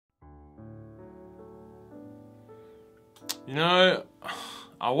You know,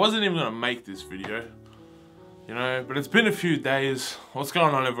 I wasn't even gonna make this video, you know, but it's been a few days. What's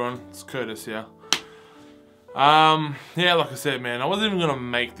going on, everyone? It's Curtis here. Yeah, like I said, man, I wasn't even gonna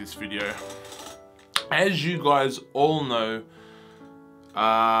make this video. As you guys all know,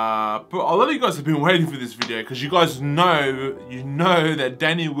 but a lot of you guys have been waiting for this video because you guys know, that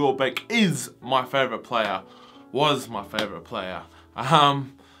Danny Welbeck is my favorite player, was my favorite player.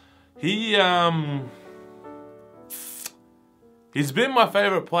 He's been my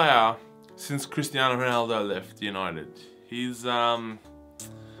favorite player since Cristiano Ronaldo left United. He's I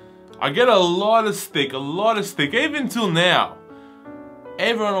get a lot of stick, even till now.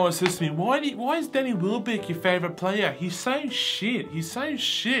 Everyone always says to me, why is Danny Welbeck your favorite player? He's so shit.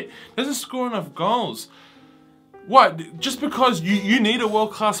 Doesn't score enough goals. What? Just because you need a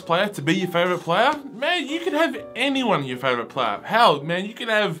world-class player to be your favorite player? Man, you can have anyone your favorite player. Hell, man, you can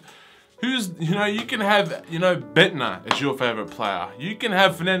have Bettner as your favorite player. You can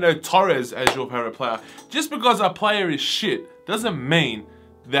have Fernando Torres as your favorite player. Just because a player is shit doesn't mean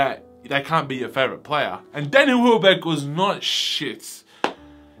that they can't be your favorite player. And Danny Welbeck was not shit.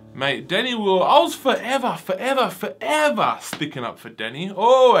 Mate, Danny Welbeck, I was forever sticking up for Danny.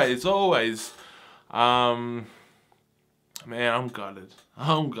 Always. Man, I'm gutted.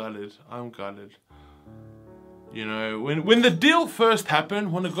 You know, when the deal first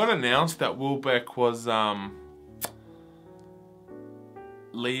happened, when it got announced that Welbeck was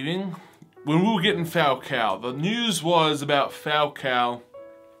leaving, when we were getting Falcao, the news was about Falcao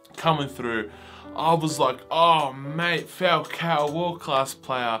coming through. I was like, oh mate, Falcao, world-class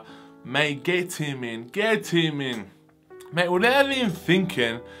player, mate, get him in, mate, without even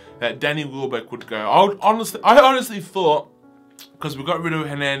thinking that Danny Welbeck would go. I honestly thought, because we got rid of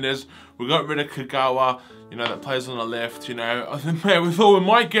Hernandez, we got rid of Kagawa, you know, that plays on the left, you know, man, we thought we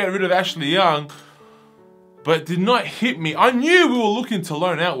might get rid of Ashley Young, but it did not hit me. I knew we were looking to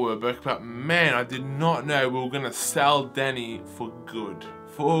loan out Welbeck, but man, I did not know we were going to sell Danny for good.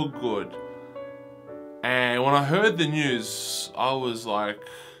 And when I heard the news, I was like,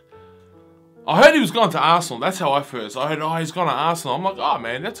 I heard he was going to Arsenal. That's how I first. I heard, oh, he's going to Arsenal. I'm like, oh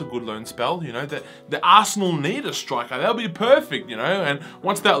man, that's a good loan spell. You know, that the Arsenal need a striker. That'll be perfect, you know. And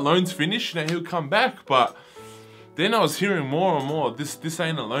once that loan's finished, you know, he'll come back. But then I was hearing more and more, this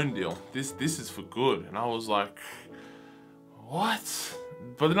ain't a loan deal. This is for good. And I was like, what?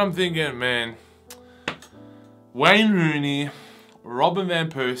 But then I'm thinking, man, Wayne Rooney, Robin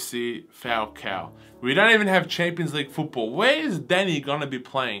van Persie, Falcao. We don't even have Champions League football. Where is Danny gonna be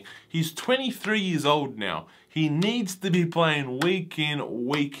playing? He's 23 years old now. He needs to be playing week in,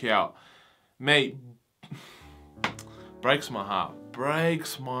 week out. Mate, breaks my heart.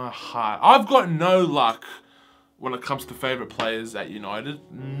 I've got no luck when it comes to favourite players at United.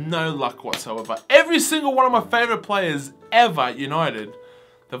 No luck whatsoever. Every single one of my favourite players ever at United,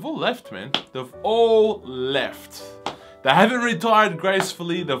 they've all left, man. They've all left. They haven't retired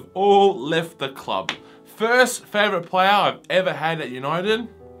gracefully, they've all left the club. First favourite player I've ever had at United,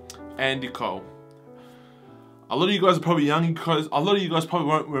 Andy Cole. A lot of you guys are probably young because a lot of you guys probably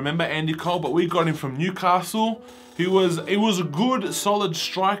won't remember Andy Cole, but we got him from Newcastle. He was a good, solid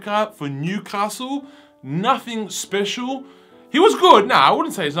striker for Newcastle. Nothing special. He was good. Nah, I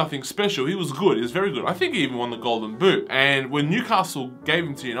wouldn't say he's nothing special. He was good. He was very good. I think he even won the Golden Boot. And when Newcastle gave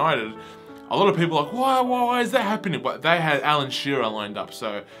him to United, a lot of people are like, why is that happening? But they had Alan Shearer lined up,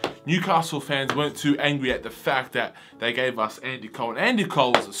 so Newcastle fans weren't too angry at the fact that they gave us Andy Cole. And Andy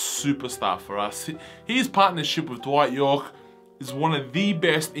Cole is a superstar for us. His partnership with Dwight York is one of the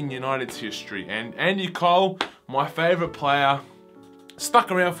best in United's history. And Andy Cole, my favourite player,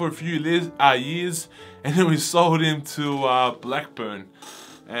 stuck around for a few years, and then we sold him to Blackburn.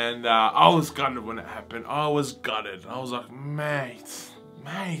 And I was gutted when it happened. I was gutted. I was like, mate.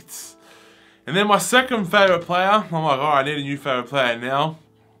 And then my second favourite player, I'm like, oh, I need a new favourite player now.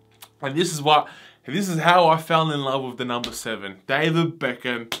 And this is how I fell in love with the number 7. David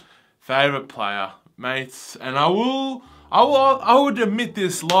Beckham, favourite player, mates. And I would admit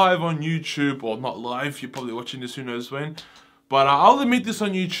this live on YouTube, or not live, you're probably watching this, who knows when. But I'll admit this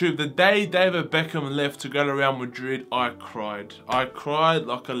on YouTube, the day David Beckham left to go to Real Madrid, I cried. I cried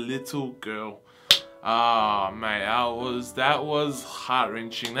like a little girl. Ah, mate, that was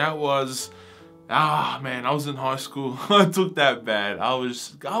heart-wrenching. That was... Ah, man, I was in high school. I took that bad. I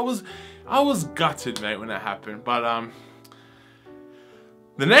was gutted, mate, when that happened. But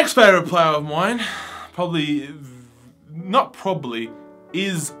the next favorite player of mine,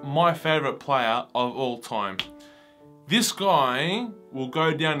 is my favorite player of all time. This guy will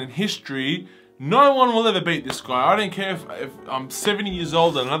go down in history. No one will ever beat this guy. I don't care if I'm 70 years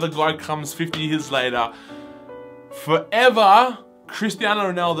old and another guy comes 50 years later. forever,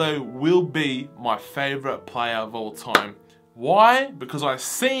 Cristiano Ronaldo will be my favourite player of all time. Why? Because I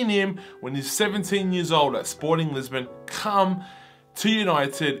seen him when he's 17 years old at Sporting Lisbon come to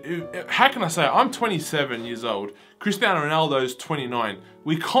United. How can I say it? I'm 27 years old. Cristiano Ronaldo's 29.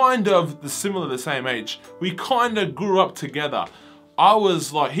 We kind of the same age. We kind of grew up together. He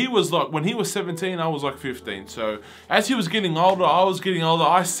was like, when he was 17, I was like 15. So as he was getting older, I was getting older.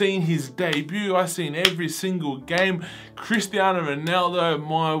 I seen his debut. I seen every single game. Cristiano Ronaldo,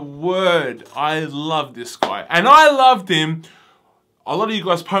 my word. I love this guy. And I loved him. A lot of you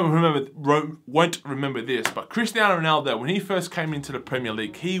guys probably won't remember this, but Cristiano Ronaldo, when he first came into the Premier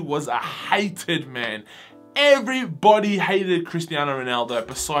League, he was a hated man. Everybody hated Cristiano Ronaldo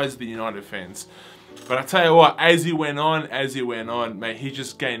besides the United fans. But I tell you what, as he went on, mate, he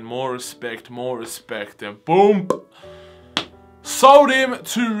just gained more respect, and boom, sold him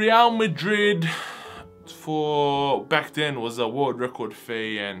to Real Madrid for, back then, was a world record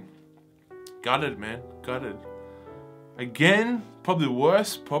fee, and gutted, man, gutted. Again, probably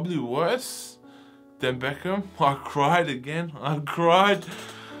worse than Beckham. I cried again, I cried.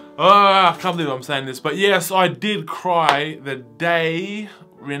 Oh, I can't believe I'm saying this, but yes, I did cry the day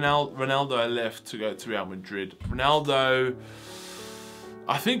Ronaldo left to go to Real Madrid. Ronaldo,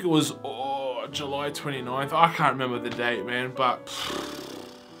 I think it was July 29th. I can't remember the date, man, but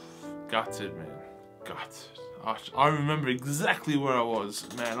gutted, man, gutted. I remember exactly where I was,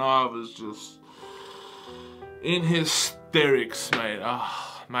 man. I was just in hysterics, mate.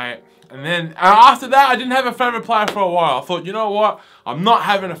 Oh, mate. And then after that, I didn't have a favourite player for a while. I thought, you know what? I'm not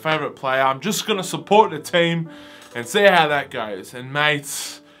having a favourite player. I'm just going to support the team and see how that goes. And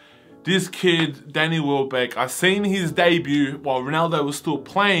mates, this kid, Danny Welbeck, I seen his debut while Ronaldo was still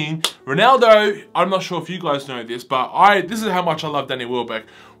playing. Ronaldo, I'm not sure if you guys know this, but this is how much I love Danny Welbeck.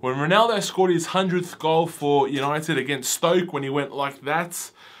 When Ronaldo scored his 100th goal for United against Stoke, when he went like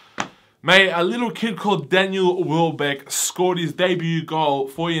that, mate, a little kid called Daniel Welbeck scored his debut goal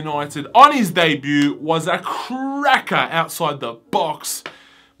for United. On his debut was a cracker outside the box.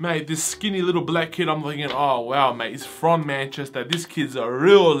 Mate, this skinny little black kid, I'm thinking, oh wow, mate, he's from Manchester. This kid's a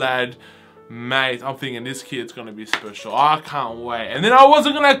real lad. Mate, I'm thinking this kid's going to be special. I can't wait. And then I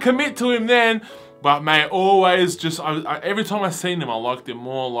wasn't going to commit to him then. But mate, always just, every time I seen him, I liked him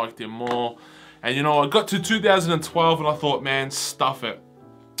more. And you know, I got to 2012 and I thought, man, stuff it.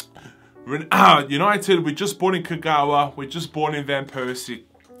 United, we just bought in Kagawa, we just bought in Van Persie.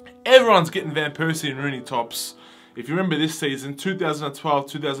 Everyone's getting Van Persie and Rooney tops. If you remember this season,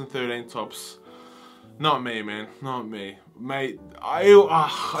 2012, 2013 tops. Not me, man, not me. Mate,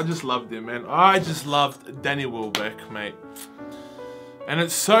 I just loved him, man. I just loved Danny Welbeck, mate. And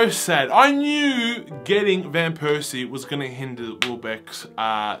it's so sad. I knew getting Van Persie was going to hinder Welbeck's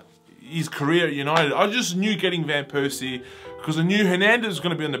his career at United. I just knew getting Van Persie because I knew Hernandez was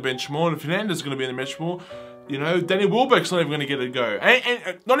going to be on the bench more, and if Hernandez is going to be on the bench more, you know, Danny Welbeck's not even going to get a go.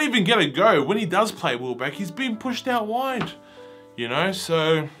 And not even get a go. When he does play Welbeck, he's being pushed out wide. You know,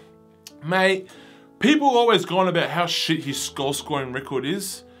 so, mate, people always go on about how shit his goal-scoring record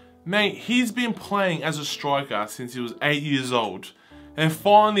is. Mate, he's been playing as a striker since he was 8 years old. And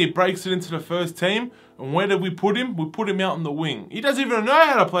finally breaks it into the first team. And where did we put him? We put him out on the wing. He doesn't even know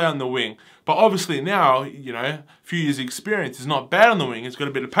how to play on the wing. But obviously now, you know, a few years experience, he's not bad on the wing. He's got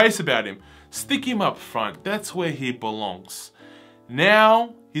a bit of pace about him. Stick him up front. That's where he belongs.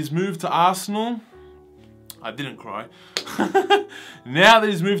 Now, he's moved to Arsenal. I didn't cry. Now that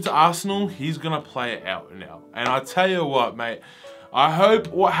he's moved to Arsenal, he's going to play it out and out. And I tell you what, mate, I hope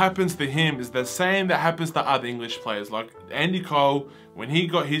what happens to him is the same that happens to other English players. Like Andy Cole, when he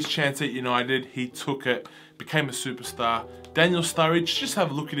got his chance at United, he took it, became a superstar. Daniel Sturridge, just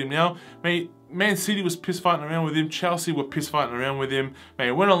have a look at him now. Mate, Man City was piss fighting around with him. Chelsea were piss fighting around with him.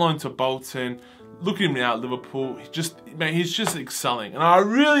 Mate, went along to Bolton. Look at him now at Liverpool. He's just excelling. And I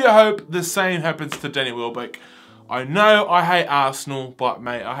really hope the same happens to Danny Welbeck. I know I hate Arsenal, but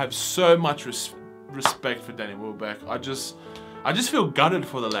mate, I have so much respect for Danny Welbeck. I just feel gutted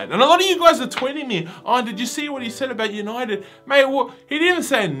for the lad. And a lot of you guys are tweeting me, oh, did you see what he said about United? Mate, well, he didn't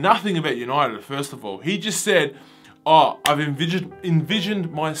say nothing about United, first of all. He just said, oh, I've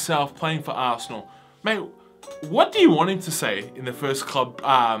envisioned myself playing for Arsenal. Mate, what do you want him to say in the first club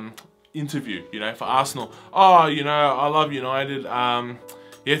interview, you know, for Arsenal? Oh, you know, I love United.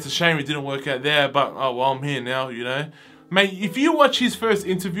 Yeah, it's a shame it didn't work out there, but oh, well, I'm here now, you know. Mate, if you watch his first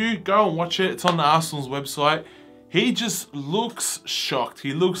interview, go and watch it. It's on the Arsenal's website. He just looks shocked.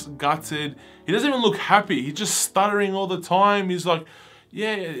 He looks gutted. He doesn't even look happy. He's just stuttering all the time. He's like,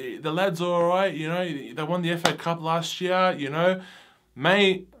 yeah, the lads are all right, you know. They won the FA Cup last year, you know.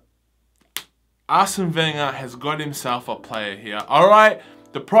 Mate, Arsene Wenger has got himself a player here. Alright,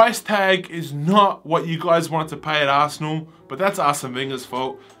 the price tag is not what you guys wanted to pay at Arsenal, but that's Arsene Wenger's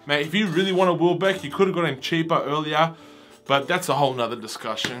fault. Mate, if you really want a Welbeck, you could have got him cheaper earlier, but that's a whole nother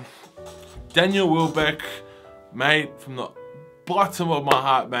discussion. Daniel Welbeck, mate, from the bottom of my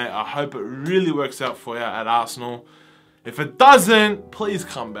heart, mate, I hope it really works out for you at Arsenal. If it doesn't, please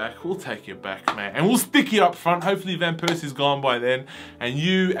come back. We'll take you back, mate. And we'll stick you up front. Hopefully Van Persie's gone by then. And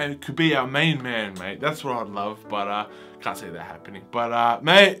you could be our main man, mate. That's what I'd love. But can't see that happening. But,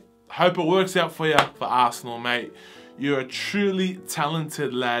 mate, hope it works out for you for Arsenal, mate. You're a truly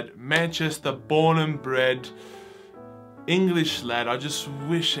talented lad. Manchester born and bred. English lad. I just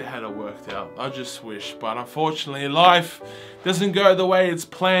wish it had worked out. I just wish. But unfortunately, life doesn't go the way it's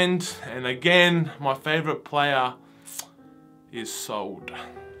planned. And again, my favourite player is sold.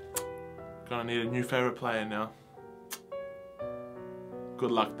 Gonna need a new favourite player now.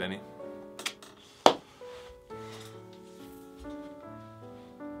 Good luck, Danny.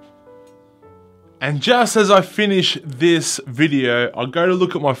 And just as I finish this video, I'll go to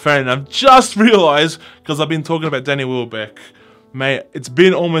look at my phone and I've just realised, because I've been talking about Danny Welbeck, mate, it's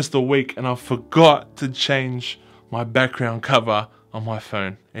been almost a week and I forgot to change my background cover on my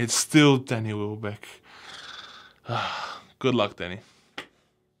phone. It's still Danny Welbeck. Good luck, Danny.